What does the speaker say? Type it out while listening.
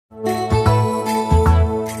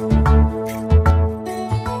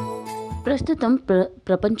ప్రస్తుతం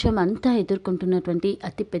ప్రపంచం అంతా ఎదుర్కొంటున్నటువంటి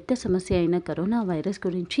అతి పెద్ద సమస్య అయిన కరోనా వైరస్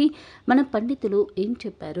గురించి మన పండితులు ఏం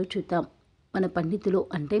చెప్పారో చూద్దాం. మన పండితులు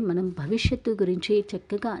అంటే మనం భవిష్యత్తు గురించి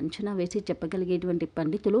చక్కగా అంచనా వేసి చెప్పగలిగేటువంటి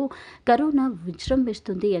పండితులు కరోనా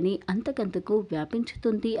విజృంభిస్తుంది అని, అంతకంతకు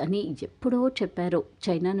వ్యాపించుతుంది అని ఎప్పుడో చెప్పారు.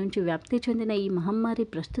 చైనా నుంచి వ్యాప్తి చెందిన ఈ మహమ్మారి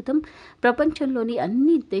ప్రస్తుతం ప్రపంచంలోని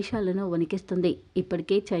అన్ని దేశాలను వణికిస్తుంది.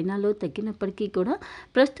 ఇప్పటికే చైనాలో తగ్గినప్పటికీ కూడా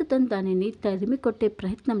ప్రస్తుతం దానిని తరిమి కొట్టే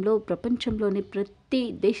ప్రయత్నంలో ప్రపంచంలోని ప్రతి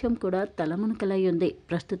దేశం కూడా తలమునకలై ఉంది.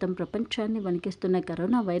 ప్రస్తుతం ప్రపంచాన్ని వణికిస్తున్న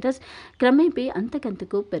కరోనా వైరస్ క్రమేపీ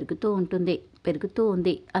అంతకంతకు పెరుగుతూ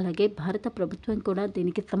ఉంది. అలాగే భారత ప్రభుత్వం కూడా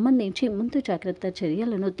దీనికి సంబంధించి ముందు జాగ్రత్త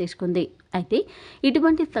చర్యలను తీసుకుంది. అయితే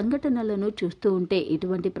ఇటువంటి సంఘటనలను చూస్తూ ఉంటే,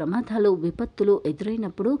 ఇటువంటి ప్రమాదాలు, విపత్తులు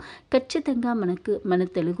ఎదురైనప్పుడు ఖచ్చితంగా మన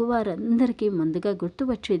తెలుగు వారందరికీ ముందుగా గుర్తు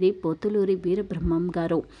వచ్చేది పోతులూరి వీరబ్రహ్మం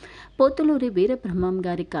గారు. పోతులూరి వీరబ్రహ్మం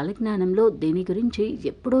గారి కాలజ్ఞానంలో దీని గురించి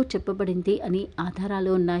ఎప్పుడో చెప్పబడింది అని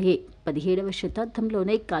ఆధారాలు ఉన్నాయి. 17వ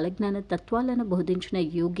శతాబ్దంలోనే కాలజ్ఞాన తత్వాలను బోధించిన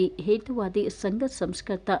యోగి, హేతువాది, సంఘ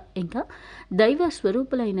సంస్కర్త, ఇంకా దైవ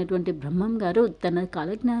స్వరూపులైనటువంటి బ్రహ్మం గారు తన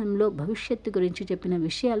కాలజ్ఞానంలో భవిష్యత్తు గురించి చెప్పిన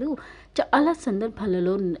విషయాలు చాలా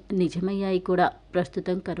సందర్భాలలో నిజమయ్యాయి కూడా.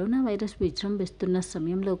 ప్రస్తుతం కరోనా వైరస్ విజృంభిస్తున్న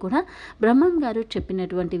సమయంలో కూడా బ్రహ్మం గారు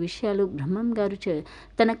చెప్పినటువంటి విషయాలు, బ్రహ్మం గారు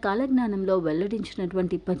తన కాలజ్ఞానంలో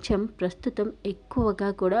వెల్లడించినటువంటి పద్యం ప్రస్తుతం ఎక్కువగా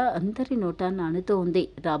కూడా అందరి నోట నానుతూ ఉంది.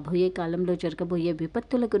 రాబోయే కాలంలో జరగబోయే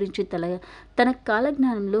విపత్తుల గురించి తన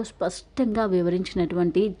కాలజ్ఞానంలో స్పష్టంగా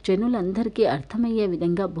వివరించినటువంటి, జనులందరికీ అర్థమయ్యే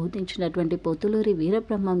విధంగా బోధించినటువంటి పోతులూరి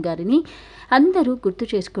వీరబ్రహ్మం గారిని అందరూ గుర్తు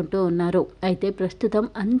చేసుకుంటూ ఉన్నారు. అయితే ప్రస్తుతం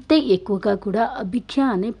అంతే ఎక్కువగా కూడా అభిజ్ఞ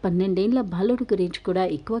అనే 12 ఏళ్ల బాలుడి గురించి కూడా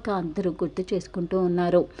ఎక్కువగా అందరూ గుర్తు చేసుకుంటూ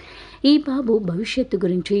ఉన్నారు. ఈ బాబు భవిష్యత్తు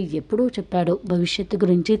గురించి ఎప్పుడూ చెప్పాడు. భవిష్యత్తు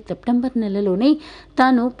గురించి సెప్టెంబర్ నెలలోనే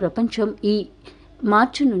తాను ప్రపంచం ఈ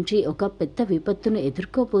మార్చి నుంచి ఒక పెద్ద విపత్తును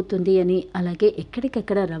ఎదుర్కోబోతుంది అని, అలాగే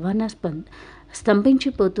ఎక్కడికక్కడ రవాణా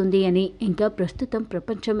స్తంభించిపోతుంది అని, ఇంకా ప్రస్తుతం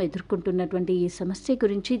ప్రపంచం ఎదుర్కొంటున్నటువంటి ఈ సమస్య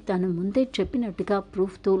గురించి తాను ముందే చెప్పినట్టుగా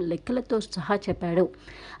ప్రూఫ్తో, లెక్కలతో సహా చెప్పాడు.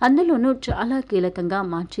 అందులోనూ చాలా కీలకంగా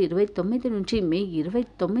మార్చి 29 నుంచి మే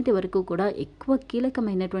 29 వరకు కూడా ఎక్కువ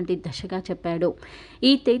కీలకమైనటువంటి దశగా చెప్పాడు.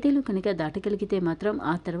 ఈ తేదీలు కనుక దాటగలిగితే మాత్రం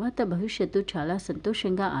ఆ తర్వాత భవిష్యత్తు చాలా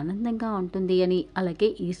సంతోషంగా, ఆనందంగా ఉంటుంది అని,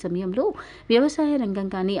 అలాగే ఈ సమయంలో వ్యవసాయ రంగం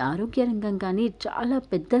కానీ, ఆరోగ్య రంగం కానీ చాలా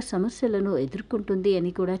పెద్ద సమస్యలను ఎదుర్కొంటుంది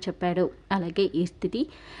అని కూడా చెప్పాడు. అలాగే ఈ స్థితి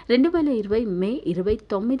 2020 మే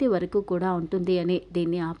 29 వరకు కూడా ఉంటుంది అని,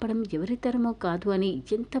 దీన్ని ఆపడం ఎవరి తరమో కాదు అని,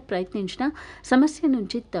 ఎంత ప్రయత్నించినా సమస్య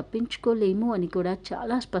నుంచి తప్పించుకోలేము అని కూడా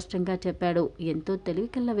చాలా స్పష్టంగా చెప్పాడు. ఎంతో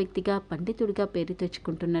తెలివికల్ల వ్యక్తిగా, పండితుడిగా పేరు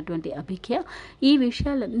తెచ్చుకుంటున్నటువంటి అభిజ్ఞ ఈ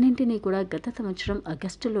విషయాలన్నింటినీ కూడా గత సంవత్సరం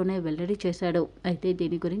ఆగస్టులోనే వెల్లడి చేశాడు. అయితే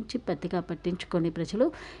దీని గురించి పెద్దగా పట్టించుకోని ప్రజలు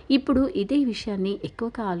ఇప్పుడు ఇదే విషయాన్ని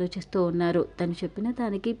ఎక్కువగా ఆలోచిస్తూ ఉన్నారు. తను చెప్పిన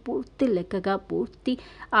దానికి పూర్తి లెక్కగా, పూర్తి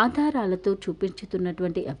ఆధారాలతో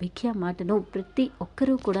చూపించుతున్నటువంటి అభిజ్ఞ మాటను ప్రతి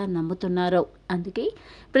ఒక్కరూ కూడా నమ్ముతున్నారు. అందుకే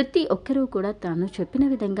ప్రతి ఒక్కరూ కూడా తాను చెప్పిన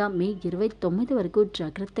విధంగా మే 29 వరకు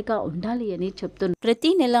జాగ్రత్తగా ఉండాలి అని చెప్తున్నారు.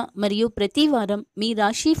 ప్రతి నెల మరియు ప్రతి వారం మీ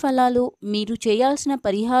రాశి ఫలాలు, మీరు చేయాల్సిన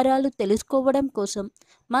పరిహారాలు తెలుసుకోవడం కోసం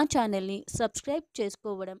మా ఛానల్ని సబ్స్క్రైబ్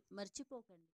చేసుకోవడం మర్చిపోకండి.